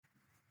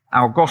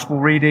Our gospel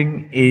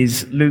reading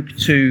is Luke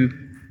 2,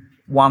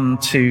 1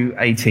 to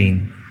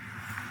 18.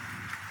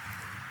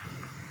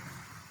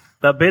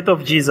 The birth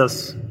of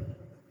Jesus.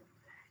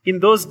 In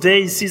those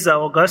days, Caesar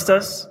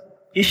Augustus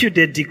issued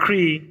a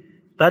decree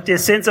that a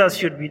census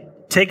should be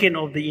taken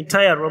of the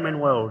entire Roman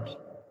world.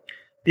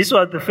 This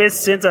was the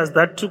first census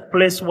that took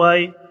place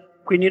while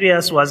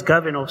Quirinius was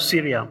governor of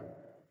Syria,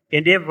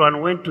 and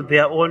everyone went to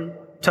their own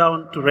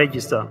town to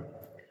register.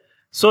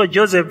 So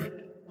Joseph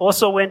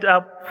also went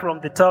up from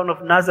the town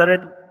of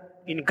Nazareth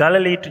in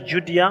Galilee to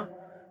Judea,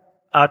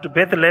 to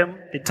Bethlehem,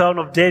 the town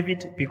of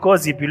David,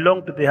 because he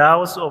belonged to the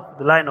house of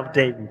the line of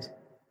David.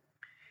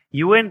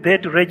 He went there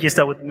to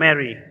register with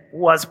Mary, who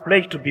was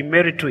pledged to be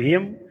married to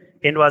him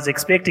and was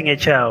expecting a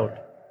child.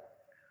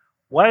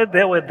 While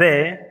they were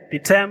there, the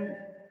time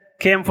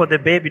came for the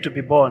baby to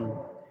be born,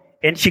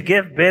 and she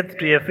gave birth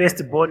to her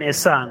firstborn, a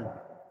son.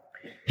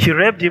 She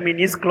wrapped him in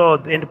his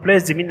clothes and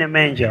placed him in a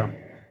manger,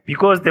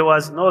 because there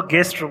was no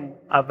guest room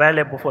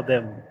available for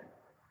them.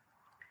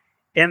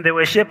 And there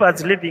were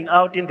shepherds living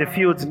out in the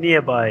fields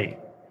nearby,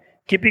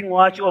 keeping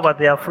watch over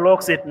their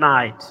flocks at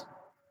night.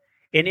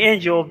 An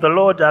angel of the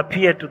Lord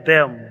appeared to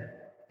them,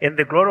 and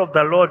the glory of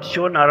the Lord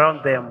shone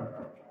around them,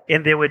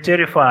 and they were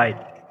terrified.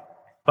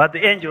 But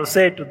the angel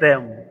said to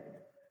them,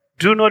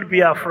 "Do not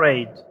be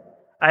afraid.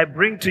 I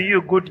bring to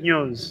you good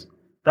news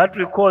that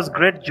will cause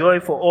great joy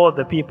for all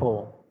the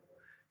people.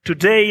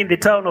 Today in the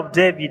town of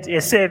David, a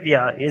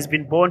Savior has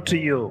been born to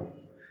you.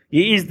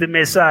 He is the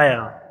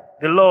Messiah,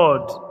 the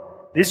Lord.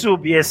 This will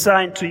be a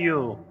sign to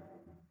you.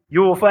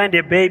 You will find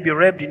a baby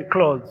wrapped in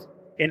clothes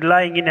and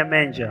lying in a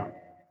manger."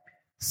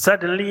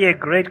 Suddenly a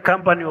great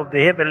company of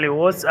the heavenly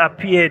hosts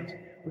appeared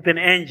with an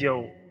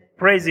angel,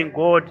 praising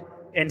God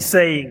and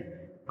saying,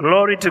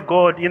 "Glory to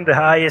God in the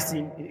highest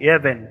in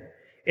heaven,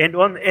 and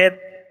on earth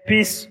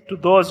peace to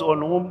those on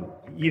whom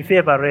His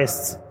favor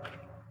rests."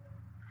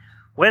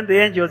 When the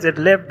angels had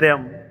left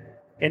them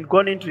and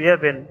gone into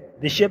heaven,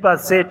 the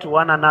shepherds said to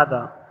one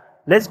another,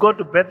 "Let's go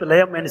to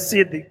Bethlehem and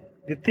see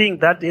the thing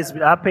that has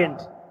happened,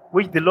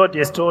 which the Lord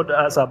has told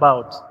us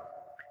about."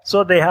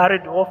 So they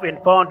hurried off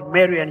and found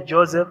Mary and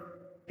Joseph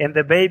and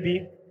the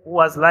baby who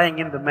was lying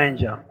in the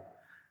manger.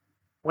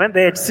 When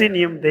they had seen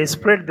him, they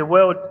spread the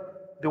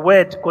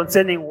word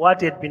concerning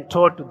what had been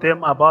told to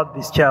them about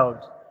this child.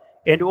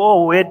 And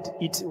all who heard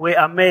it were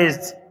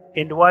amazed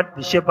at what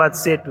the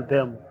shepherds said to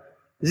them.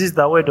 This is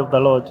the word of the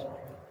Lord.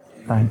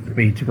 Thanks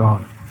be to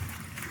God.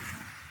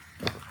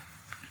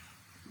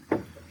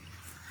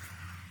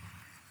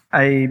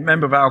 A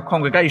member of our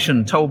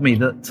congregation told me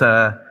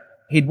that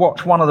he'd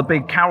watched one of the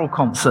big carol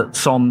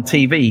concerts on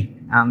TV,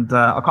 and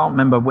I can't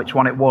remember which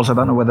one it was. I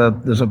don't know whether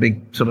there's a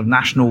big sort of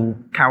national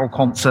carol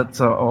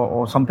concert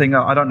or something.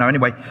 I don't know.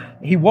 Anyway,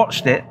 he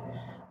watched it,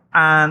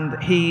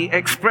 and he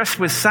expressed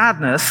with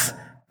sadness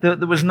that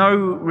there was no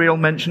real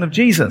mention of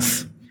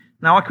Jesus.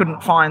 Now, I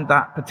couldn't find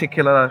that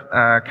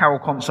particular carol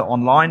concert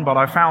online, but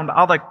I found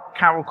other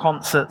carol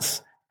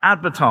concerts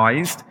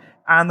advertised,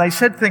 and they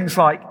said things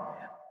like,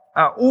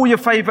 all your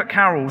favorite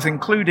carols,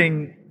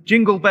 including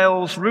Jingle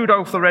Bells,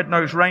 Rudolph the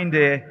Red-Nosed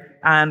Reindeer,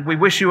 and We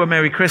Wish You a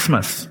Merry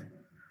Christmas.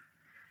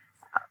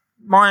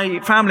 My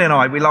family and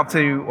I, we love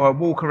to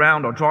walk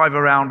around or drive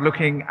around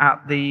looking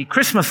at the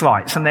Christmas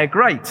lights, and they're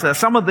great.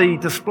 Some of the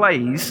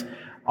displays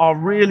are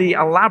really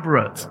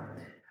elaborate.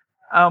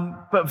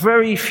 But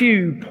very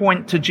few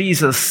point to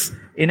Jesus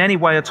in any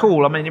way at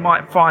all. I mean, you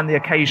might find the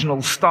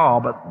occasional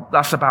star, but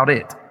that's about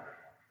it.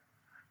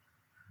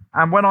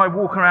 And when I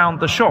walk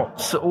around the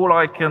shops, all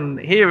I can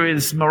hear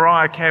is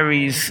Mariah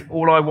Carey's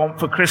 "All I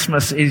Want for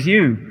Christmas Is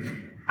You."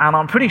 And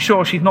I'm pretty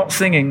sure she's not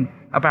singing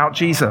about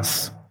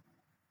Jesus.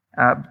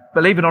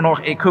 Believe it or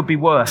not, it could be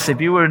worse. If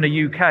you were in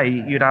the UK,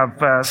 you'd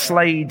have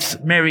Slade's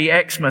 "Merry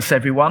Xmas,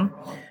 Everyone,"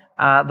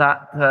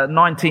 that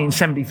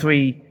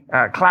 1973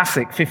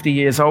 classic, 50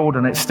 years old,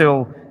 and it's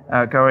still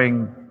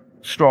going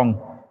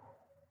strong.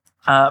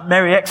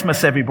 Merry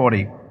Xmas,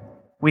 everybody.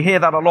 We hear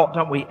that a lot,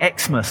 don't we?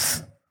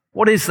 Xmas.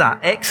 What is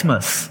that?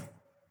 Xmas.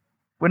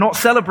 We're not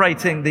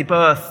celebrating the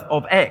birth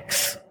of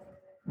X.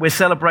 We're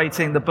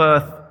celebrating the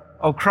birth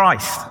of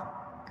Christ.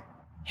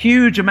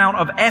 Huge amount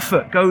of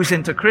effort goes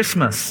into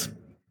Christmas.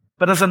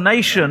 But as a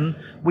nation,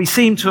 we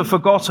seem to have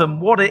forgotten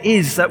what it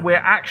is that we're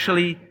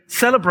actually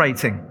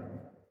celebrating.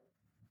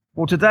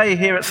 Well, today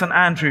here at St.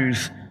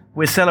 Andrew's,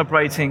 we're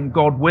celebrating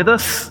God with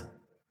us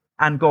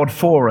and God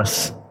for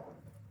us.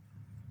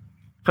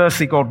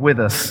 Firstly, God with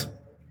us.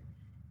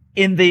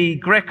 In the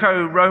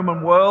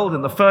Greco-Roman world,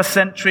 in the first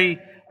century,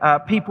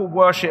 people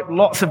worshipped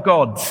lots of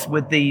gods,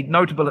 with the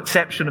notable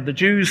exception of the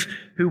Jews,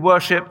 who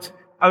worshipped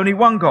only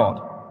one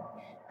God.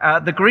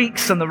 The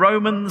Greeks and the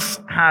Romans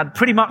had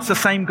pretty much the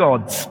same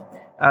gods,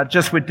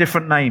 just with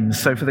different names.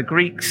 So for the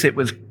Greeks, it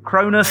was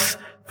Cronus,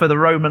 for the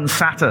Romans,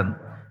 Saturn.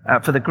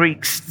 For the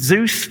Greeks,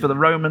 Zeus, for the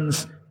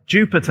Romans,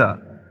 Jupiter.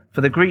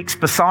 For the Greeks,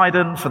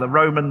 Poseidon, for the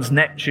Romans,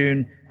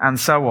 Neptune, and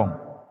so on.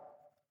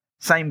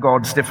 Same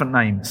gods, different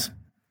names.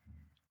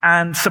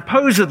 And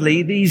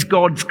supposedly, these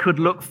gods could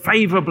look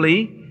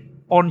favorably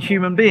on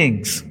human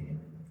beings.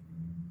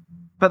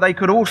 but they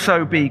could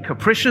also be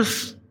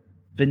capricious,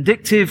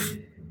 vindictive,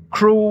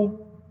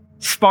 cruel,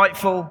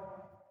 spiteful,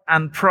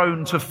 and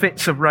prone to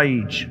fits of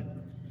rage.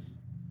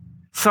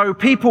 So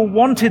people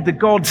wanted the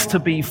gods to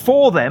be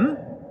for them,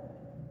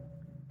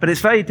 but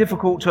it's very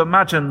difficult to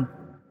imagine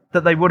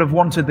that they would have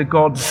wanted the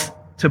gods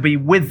to be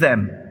with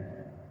them.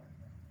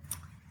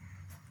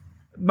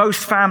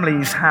 Most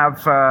families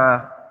have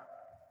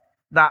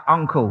that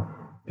uncle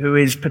who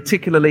is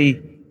particularly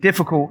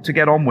difficult to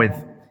get on with.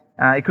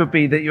 It could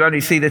be that you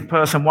only see this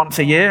person once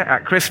a year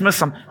at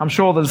Christmas. I'm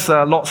sure there's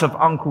lots of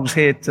uncles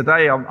here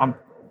today.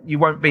 You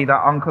won't be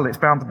that uncle. It's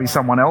bound to be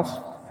someone else.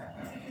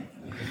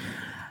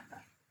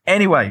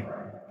 Anyway,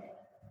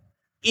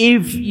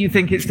 if you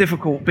think it's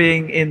difficult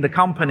being in the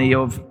company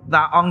of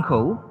that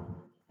uncle,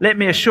 let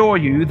me assure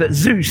you that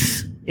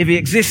Zeus, if he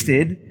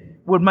existed,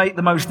 would make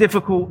the most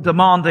difficult,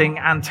 demanding,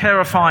 and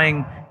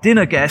terrifying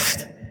dinner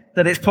guest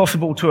that it's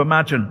possible to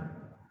imagine.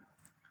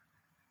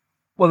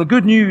 Well, the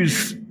good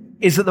news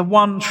is that the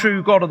one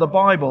true God of the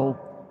Bible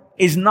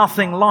is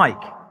nothing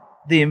like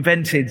the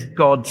invented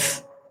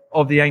gods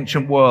of the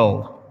ancient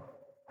world.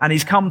 And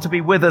he's come to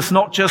be with us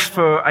not just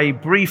for a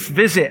brief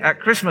visit at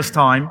Christmas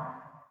time,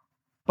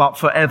 but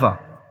forever.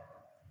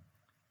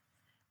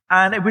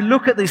 And if we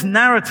look at this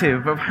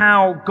narrative of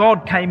how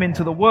God came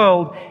into the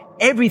world,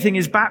 everything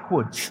is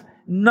backwards.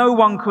 No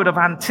one could have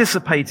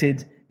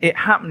anticipated it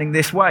happening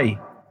this way.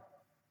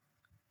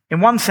 In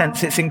one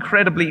sense, it's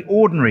incredibly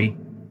ordinary,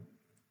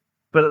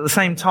 but at the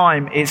same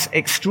time, it's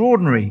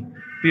extraordinary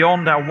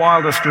beyond our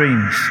wildest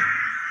dreams.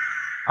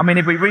 I mean,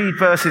 if we read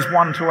verses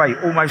 1 to 8,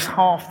 almost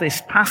half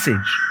this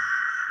passage,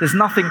 there's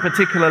nothing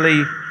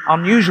particularly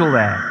unusual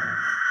there.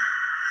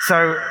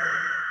 So,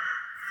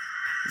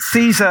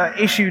 Caesar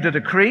issued a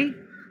decree.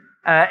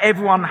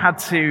 Everyone had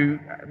to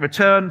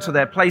return to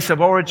their place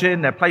of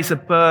origin, their place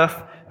of birth,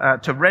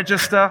 to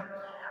register.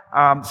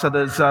 So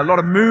there's a lot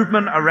of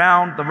movement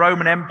around the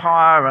Roman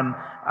Empire, and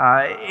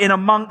in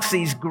amongst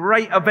these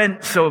great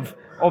events of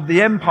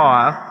the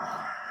empire,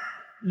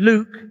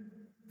 Luke,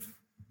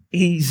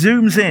 he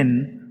zooms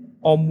in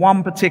on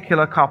one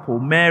particular couple,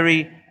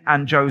 Mary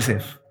and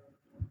Joseph.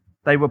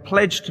 They were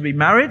pledged to be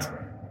married,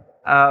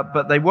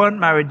 but they weren't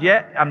married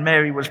yet, and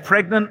Mary was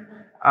pregnant,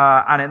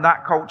 and in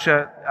that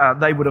culture,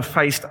 they would have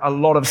faced a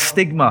lot of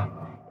stigma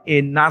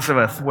in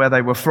Nazareth, where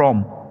they were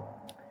from.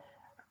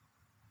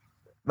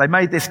 They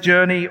made this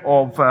journey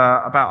of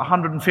about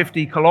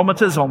 150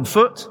 kilometers on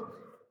foot.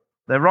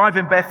 They arrive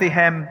in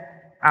Bethlehem,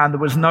 and there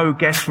was no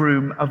guest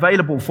room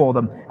available for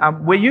them.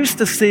 We're used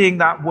to seeing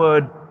that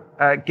word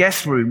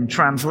guest room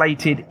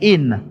translated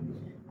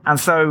inn. And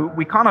so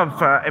we kind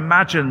of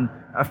imagine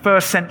a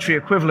first century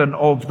equivalent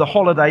of the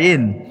Holiday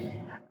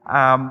Inn.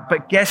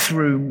 But guest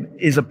room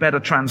is a better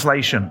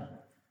translation.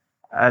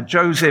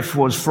 Joseph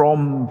was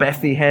from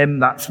Bethlehem.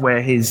 That's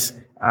where his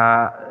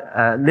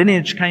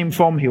lineage came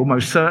from. He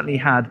almost certainly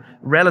had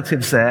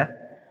relatives there.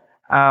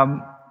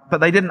 But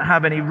they didn't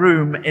have any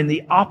room in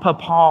the upper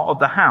part of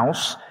the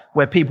house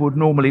where people would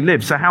normally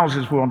live. So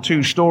houses were on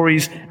 2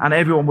 stories, and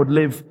everyone would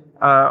live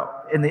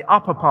in the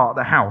upper part of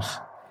the house.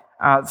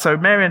 So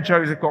Mary and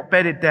Joseph got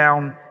bedded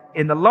down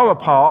in the lower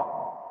part,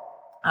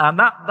 and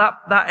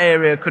that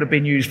area could have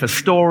been used for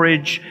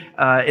storage,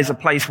 is a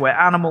place where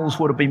animals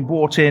would have been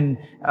brought in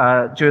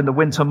during the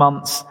winter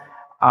months.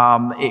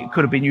 It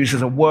could have been used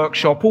as a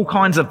workshop, all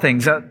kinds of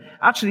things.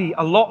 Actually,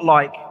 a lot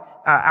like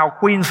our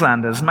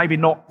Queenslanders, maybe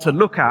not to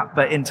look at,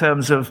 but in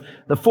terms of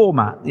the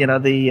format. You know,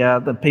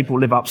 the people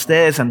live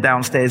upstairs, and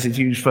downstairs is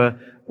used for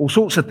all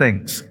sorts of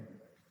things.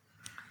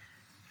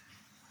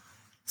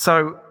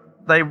 So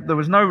there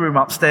was no room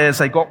upstairs.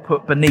 They got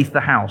put beneath the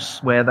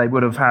house, where they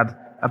would have had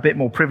a bit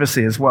more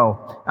privacy as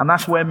well. And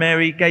that's where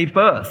Mary gave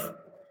birth.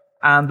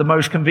 And the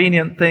most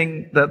convenient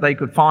thing that they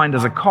could find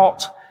as a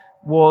cot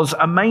was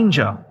a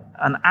manger,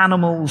 an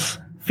animal's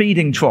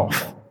feeding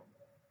trough.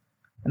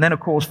 And then,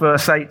 of course,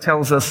 verse 8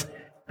 tells us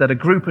that a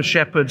group of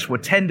shepherds were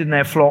tending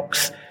their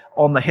flocks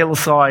on the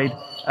hillside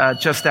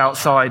just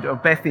outside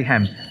of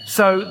Bethlehem.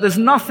 So there's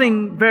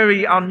nothing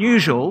very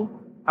unusual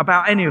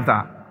about any of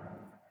that.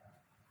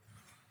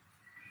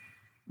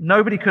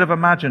 Nobody could have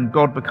imagined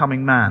God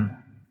becoming man.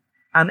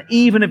 And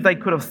even if they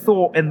could have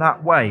thought in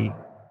that way,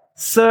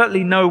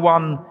 certainly no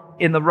one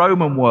in the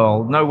Roman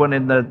world, no one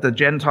in the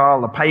Gentile,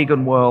 the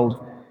pagan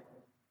world,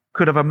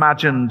 could have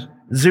imagined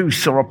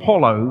Zeus or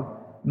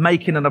Apollo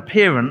making an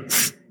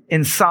appearance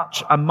in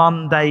such a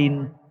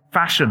mundane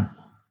fashion.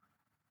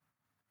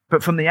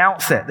 But from the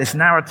outset, this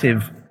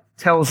narrative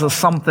tells us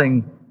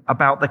something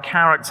about the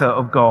character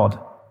of God.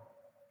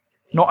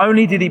 Not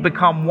only did he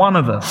become one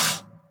of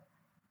us,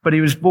 but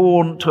he was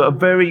born to a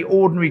very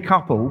ordinary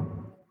couple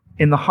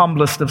in the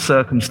humblest of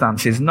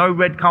circumstances. No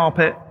red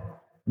carpet,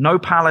 no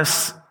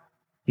palace.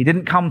 He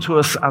didn't come to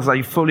us as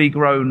a fully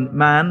grown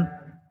man,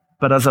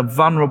 but as a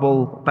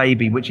vulnerable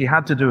baby, which he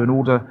had to do in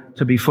order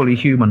to be fully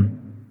human.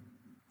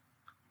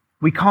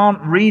 We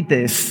can't read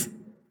this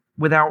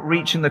without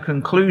reaching the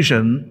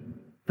conclusion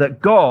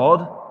that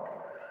God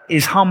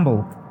is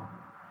humble.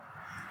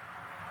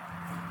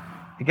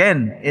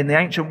 Again, in the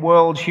ancient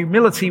world,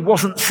 humility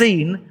wasn't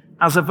seen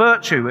as a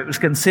virtue. It was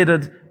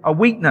considered a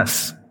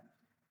weakness.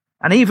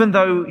 And even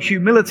though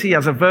humility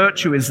as a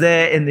virtue is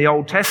there in the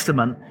Old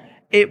Testament,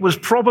 it was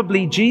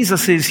probably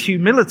Jesus'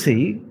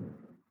 humility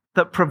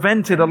that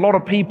prevented a lot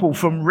of people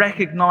from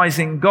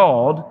recognizing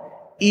God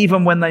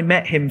even when they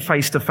met him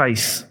face to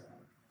face.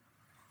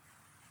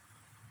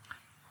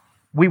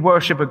 We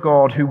worship a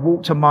God who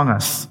walked among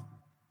us,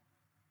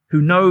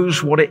 who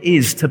knows what it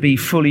is to be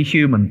fully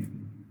human,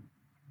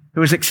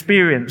 who has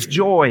experienced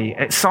joy,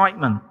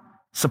 excitement,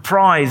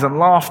 surprise, and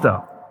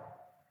laughter,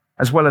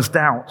 as well as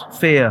doubt,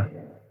 fear,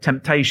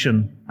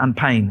 temptation, and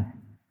pain.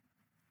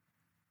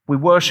 We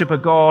worship a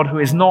God who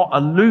is not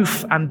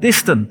aloof and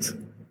distant,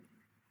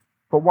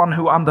 but one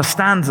who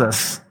understands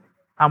us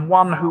and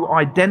one who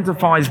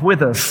identifies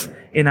with us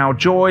in our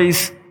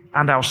joys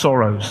and our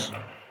sorrows.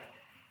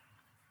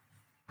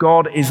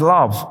 God is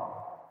love,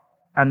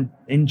 and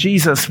in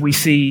Jesus we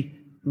see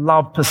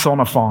love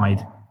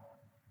personified.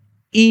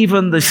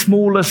 Even the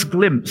smallest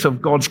glimpse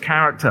of God's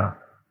character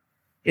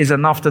is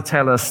enough to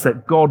tell us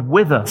that God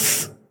with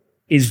us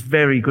is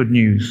very good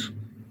news.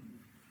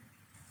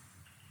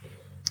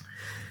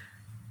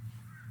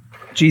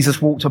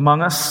 Jesus walked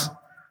among us.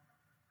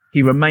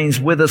 He remains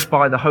with us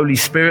by the Holy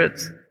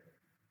Spirit,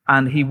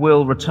 and he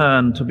will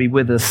return to be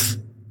with us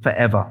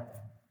forever.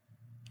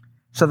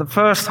 So the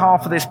first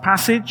half of this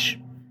passage,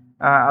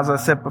 as I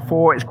said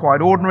before, is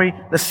quite ordinary.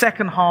 The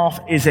second half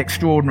is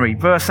extraordinary.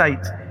 Verse 8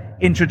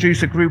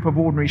 introduces a group of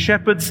ordinary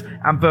shepherds,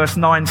 and verse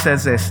 9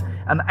 says this: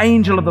 "An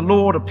angel of the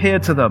Lord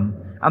appeared to them,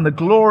 and the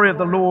glory of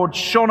the Lord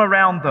shone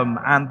around them,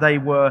 and they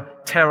were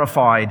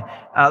terrified."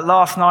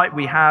 Last night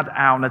we had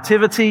our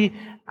nativity,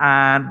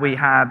 and we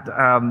had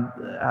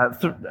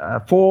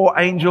 4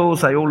 angels.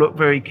 They all look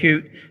very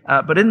cute.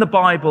 But in the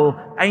Bible,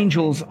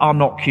 angels are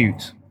not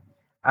cute.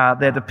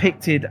 They're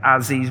depicted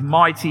as these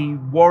mighty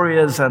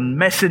warriors and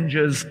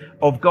messengers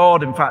of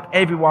God. In fact,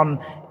 everyone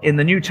in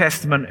the New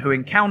Testament who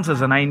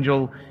encounters an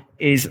angel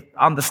is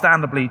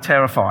understandably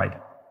terrified.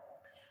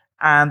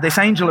 And this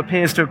angel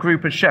appears to a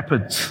group of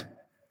shepherds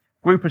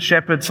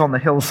on the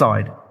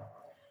hillside.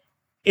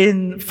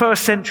 In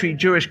first century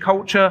Jewish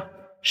culture,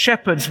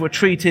 shepherds were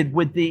treated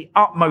with the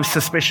utmost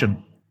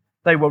suspicion.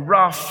 They were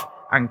rough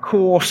and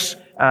coarse.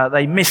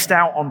 They missed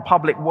out on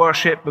public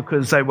worship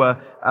because they were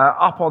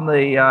up on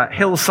the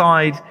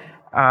hillside.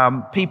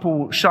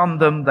 People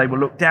shunned them. They were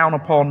looked down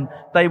upon.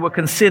 They were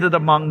considered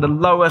among the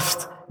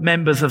lowest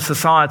members of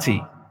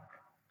society.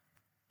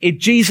 If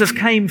Jesus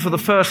came for the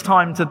first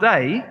time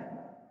today,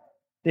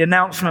 the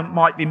announcement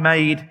might be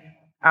made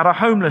at a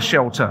homeless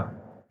shelter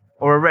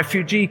or a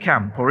refugee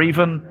camp or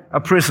even a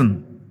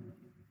prison.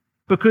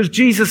 Because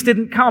Jesus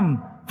didn't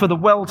come for the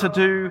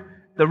well-to-do,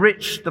 the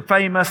rich, the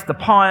famous, the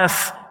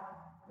pious,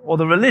 or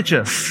the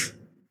religious.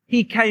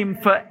 He came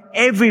for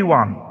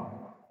everyone.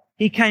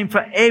 He came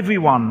for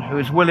everyone who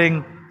is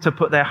willing to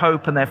put their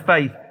hope and their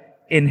faith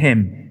in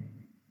him.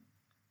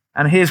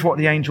 And here's what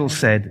the angel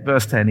said,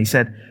 verse 10. He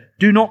said,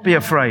 "Do not be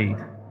afraid.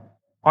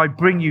 I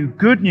bring you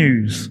good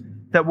news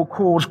that will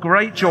cause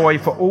great joy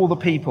for all the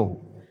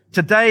people.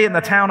 Today in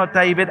the town of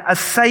David, a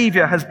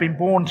Savior has been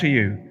born to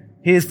you.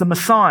 He is the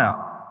Messiah,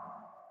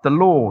 the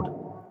Lord."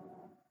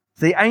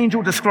 The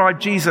angel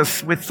described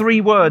Jesus with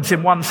 3 words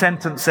in one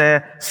sentence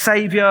there: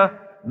 Savior,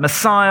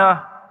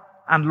 Messiah,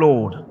 and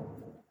Lord.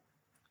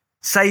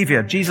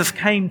 Savior. Jesus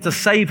came to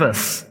save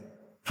us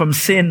from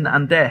sin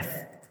and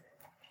death.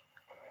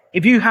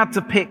 If you had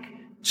to pick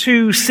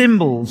 2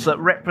 symbols that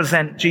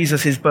represent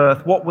Jesus'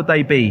 birth, what would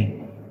they be?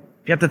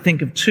 If you had to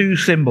think of 2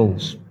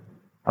 symbols,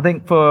 I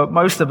think for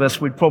most of us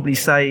we'd probably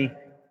say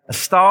a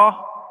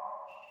star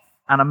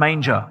and a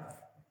manger.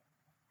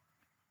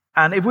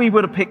 And if we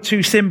were to pick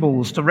 2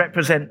 symbols to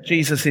represent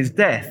Jesus'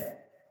 death,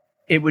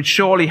 it would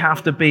surely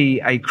have to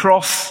be a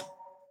cross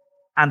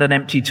and an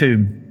empty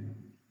tomb.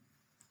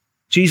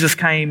 Jesus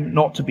came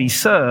not to be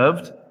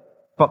served,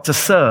 but to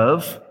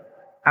serve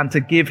and to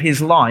give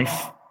his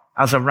life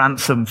as a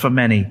ransom for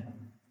many.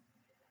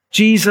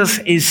 Jesus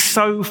is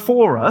so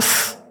for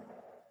us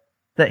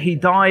that he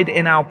died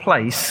in our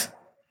place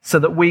so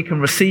that we can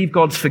receive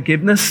God's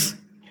forgiveness,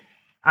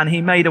 and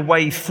he made a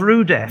way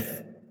through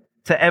death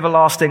to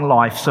everlasting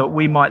life so that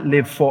we might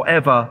live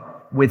forever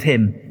with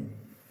him.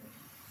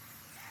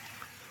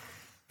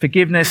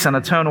 Forgiveness and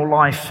eternal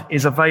life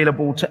is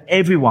available to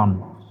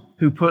everyone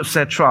who puts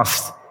their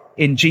trust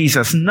in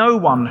Jesus. No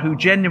one who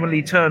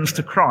genuinely turns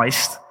to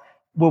Christ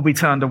will be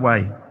turned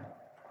away.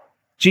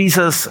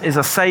 Jesus is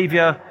a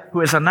Savior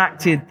who has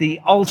enacted the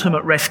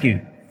ultimate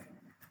rescue.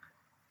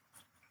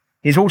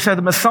 He's also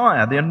the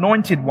Messiah, the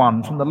anointed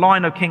one from the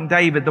line of King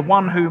David, the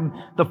one whom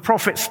the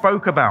prophet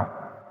spoke about.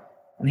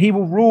 And he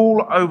will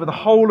rule over the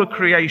whole of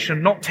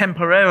creation, not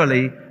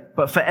temporarily,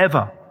 but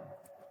forever.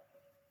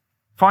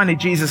 Finally,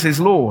 Jesus is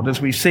Lord,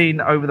 as we've seen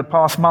over the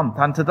past month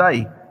and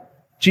today.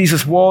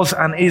 Jesus was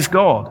and is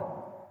God.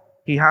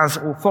 He has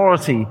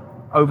authority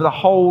over the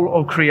whole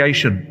of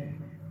creation.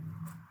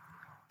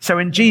 So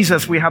in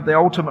Jesus, we have the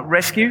ultimate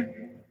rescue,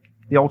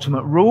 the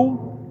ultimate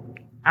rule,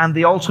 and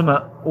the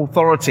ultimate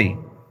authority.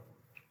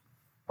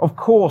 Of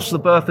course, the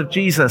birth of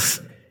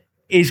Jesus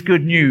is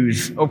good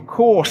news. Of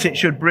course, it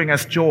should bring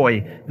us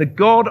joy. The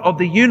God of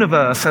the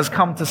universe has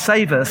come to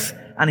save us,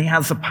 and he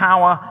has the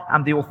power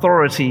and the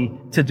authority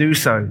to do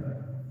so.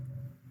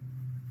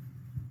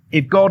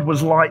 If God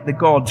was like the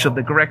gods of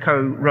the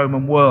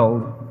Greco-Roman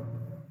world,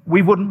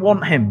 we wouldn't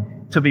want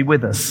him to be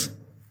with us.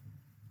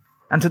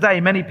 And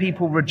today, many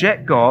people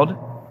reject God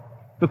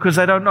because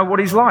they don't know what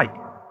he's like.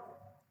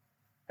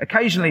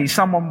 Occasionally,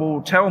 someone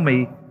will tell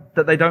me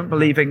that they don't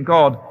believe in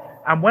God,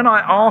 and when I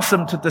ask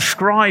them to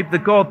describe the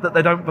God that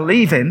they don't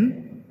believe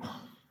in,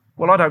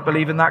 well, I don't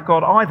believe in that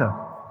God either.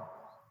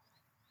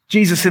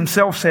 Jesus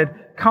himself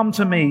said, "Come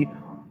to me,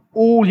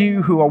 all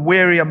you who are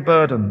weary and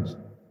burdened,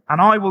 and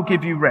I will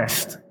give you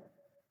rest.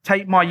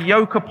 Take my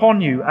yoke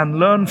upon you and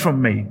learn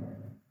from me,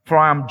 for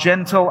I am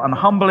gentle and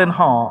humble in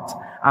heart,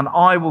 and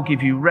I will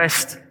give you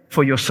rest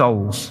for your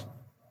souls."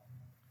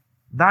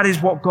 That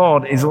is what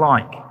God is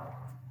like.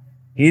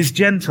 He is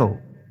gentle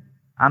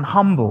and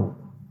humble.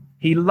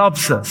 He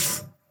loves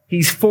us.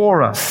 He's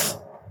for us.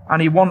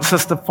 And he wants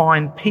us to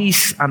find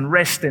peace and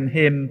rest in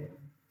him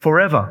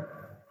forever.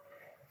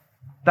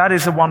 That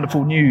is the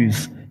wonderful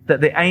news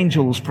that the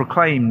angels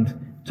proclaimed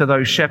to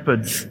those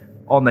shepherds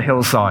on the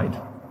hillside.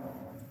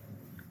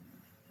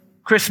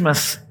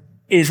 Christmas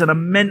is an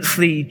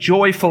immensely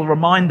joyful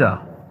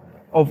reminder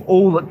of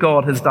all that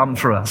God has done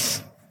for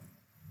us.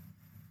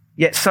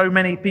 Yet so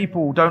many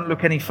people don't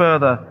look any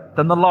further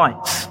than the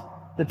lights,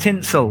 the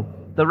tinsel,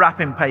 the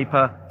wrapping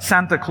paper,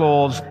 Santa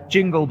Claus,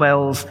 jingle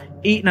bells,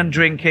 eating and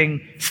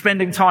drinking,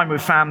 spending time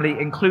with family,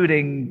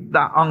 including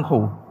that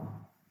uncle.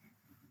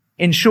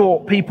 In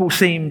short, people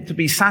seem to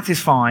be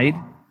satisfied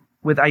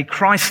with a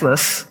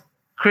Christless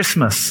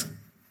Christmas.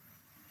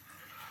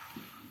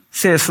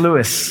 C.S.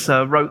 Lewis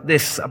wrote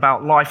this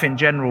about life in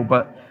general,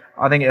 but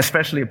I think it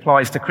especially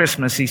applies to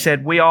Christmas. He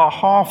said, "We are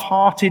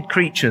half-hearted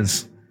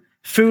creatures,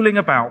 fooling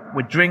about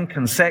with drink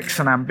and sex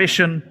and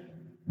ambition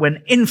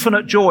when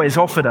infinite joy is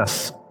offered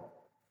us,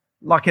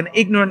 like an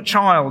ignorant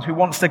child who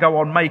wants to go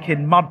on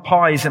making mud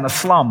pies in a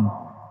slum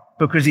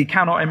because he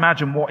cannot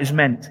imagine what is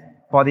meant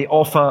by the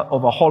offer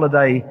of a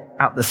holiday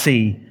at the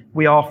sea.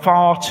 We are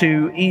far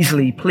too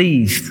easily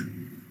pleased."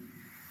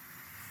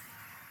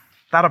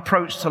 That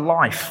approach to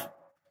life,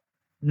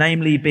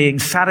 namely being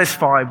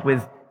satisfied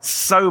with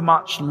so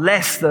much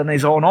less than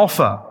is on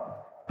offer,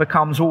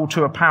 becomes all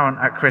too apparent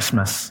at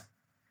Christmas.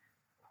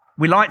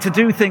 We like to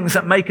do things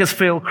that make us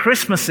feel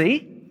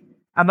Christmassy,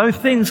 and those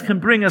things can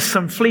bring us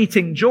some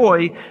fleeting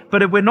joy,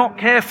 but if we're not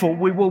careful,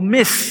 we will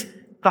miss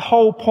the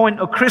whole point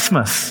of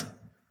Christmas.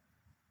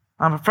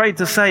 I'm afraid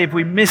to say, if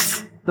we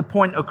miss the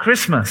point of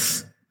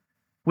Christmas,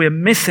 we're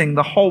missing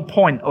the whole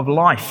point of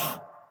life,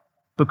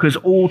 because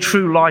all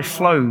true life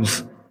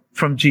flows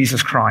from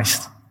Jesus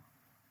Christ.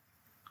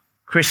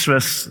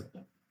 Christmas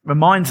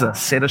reminds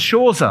us, it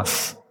assures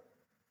us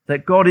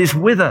that God is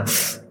with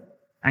us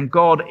and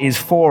God is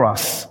for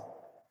us.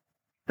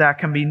 There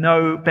can be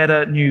no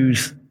better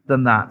news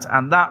than that.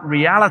 And that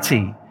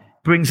reality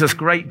brings us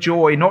great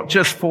joy, not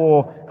just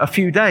for a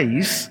few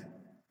days,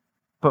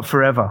 but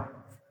forever.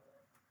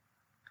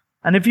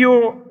 And if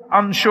you're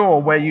unsure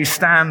where you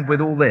stand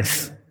with all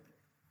this,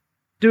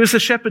 do as the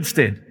shepherds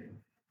did.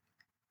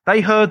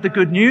 They heard the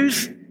good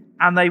news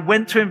and they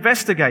went to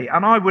investigate.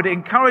 And I would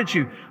encourage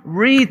you,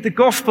 read the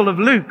Gospel of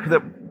Luke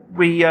that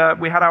we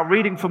had our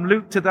reading from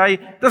Luke today.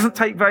 It doesn't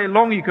take very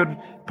long. You could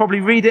probably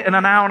read it in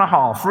an hour and a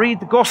half. Read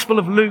the Gospel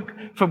of Luke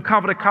from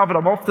cover to cover.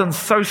 I'm often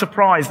so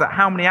surprised at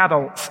how many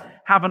adults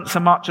haven't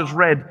so much as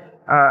read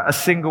a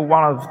single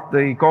one of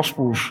the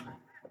Gospels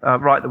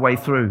right the way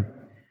through.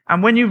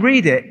 And when you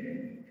read it,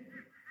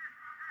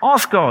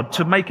 ask God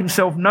to make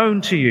himself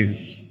known to you.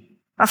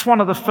 That's one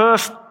of the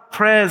first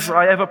prayers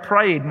I ever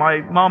prayed.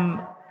 My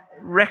mum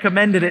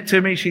recommended it to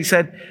me. She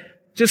said,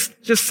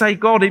 just say,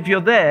 "God, if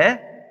you're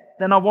there,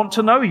 then I want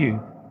to know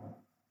you.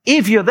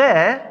 If you're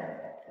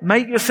there,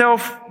 make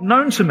yourself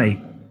known to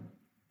me."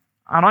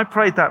 And I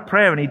prayed that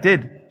prayer and he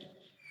did.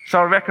 So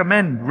I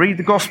recommend, read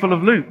the Gospel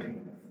of Luke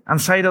and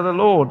say to the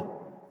Lord,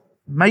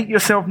 make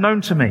yourself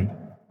known to me.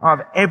 I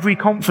have every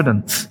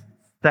confidence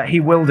that he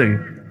will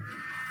do.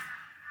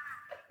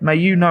 May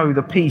you know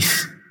the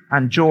peace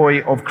and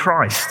joy of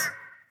Christ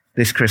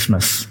this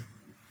Christmas.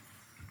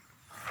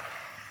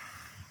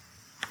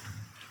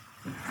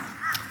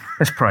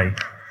 Let's pray.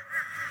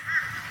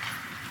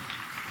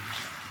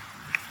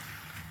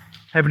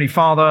 Heavenly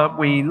Father,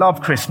 we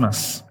love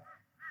Christmas,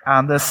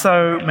 and there's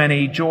so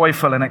many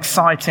joyful and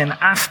exciting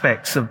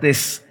aspects of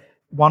this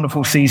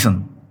wonderful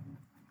season.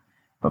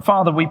 But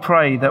Father, we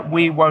pray that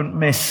we won't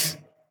miss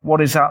what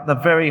is at the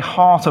very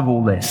heart of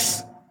all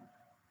this,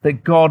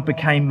 that God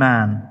became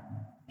man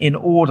in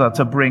order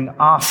to bring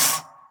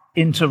us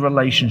into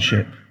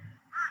relationship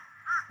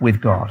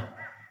with God.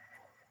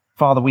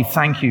 Father, we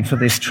thank you for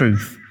this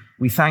truth.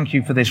 We thank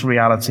you for this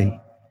reality.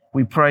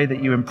 We pray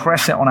that you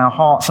impress it on our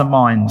hearts and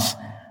minds,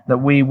 that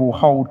we will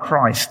hold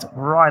Christ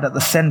right at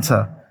the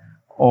center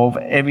of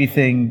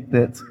everything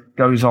that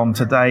goes on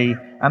today,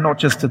 and not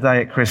just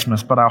today at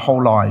Christmas, but our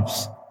whole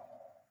lives.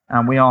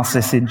 And we ask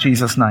this in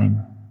Jesus'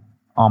 name.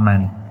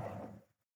 Amen.